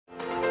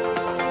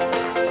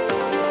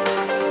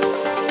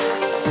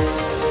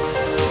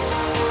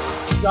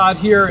Scott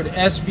here at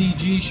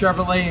SVG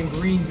Chevrolet in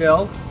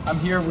Greenville. I'm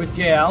here with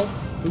Gayle,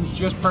 who's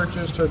just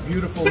purchased her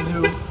beautiful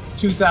new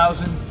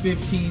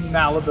 2015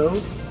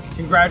 Malibu.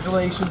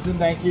 Congratulations and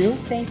thank you.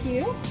 Thank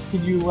you.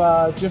 Can you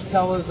just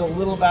tell us a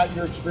little about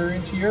your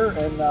experience here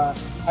and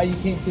how you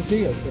came to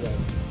see us today?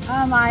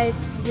 I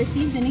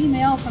received an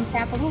email from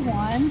Capital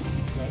One,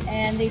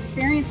 and the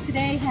experience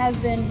today has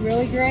been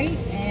really great,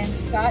 and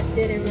Scott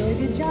did a really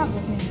good job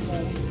with me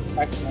today.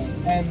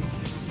 Excellent. And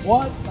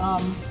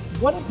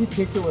what in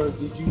particular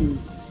did you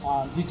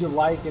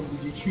like, and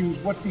did you choose?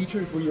 What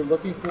features were you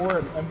looking for,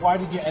 and why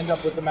did you end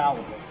up with the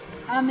Malibu?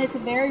 It's a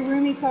very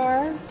roomy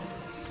car.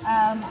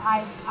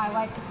 I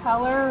like the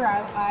color.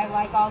 I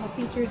like all the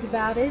features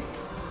about it.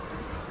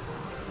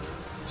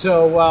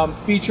 So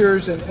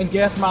features and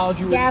gas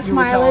mileage you were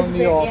telling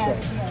me also.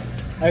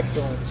 Yes.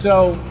 Excellent.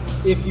 So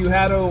if you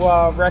had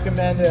to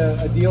recommend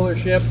a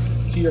dealership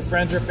to your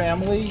friends or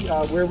family,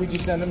 where would you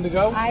send them to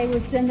go? I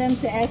would send them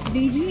to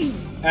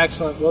SVG.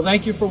 Excellent. Well,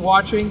 thank you for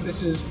watching.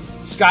 This is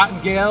Scott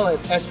and Gayle at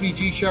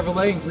SVG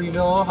Chevrolet in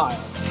Greenville, Ohio.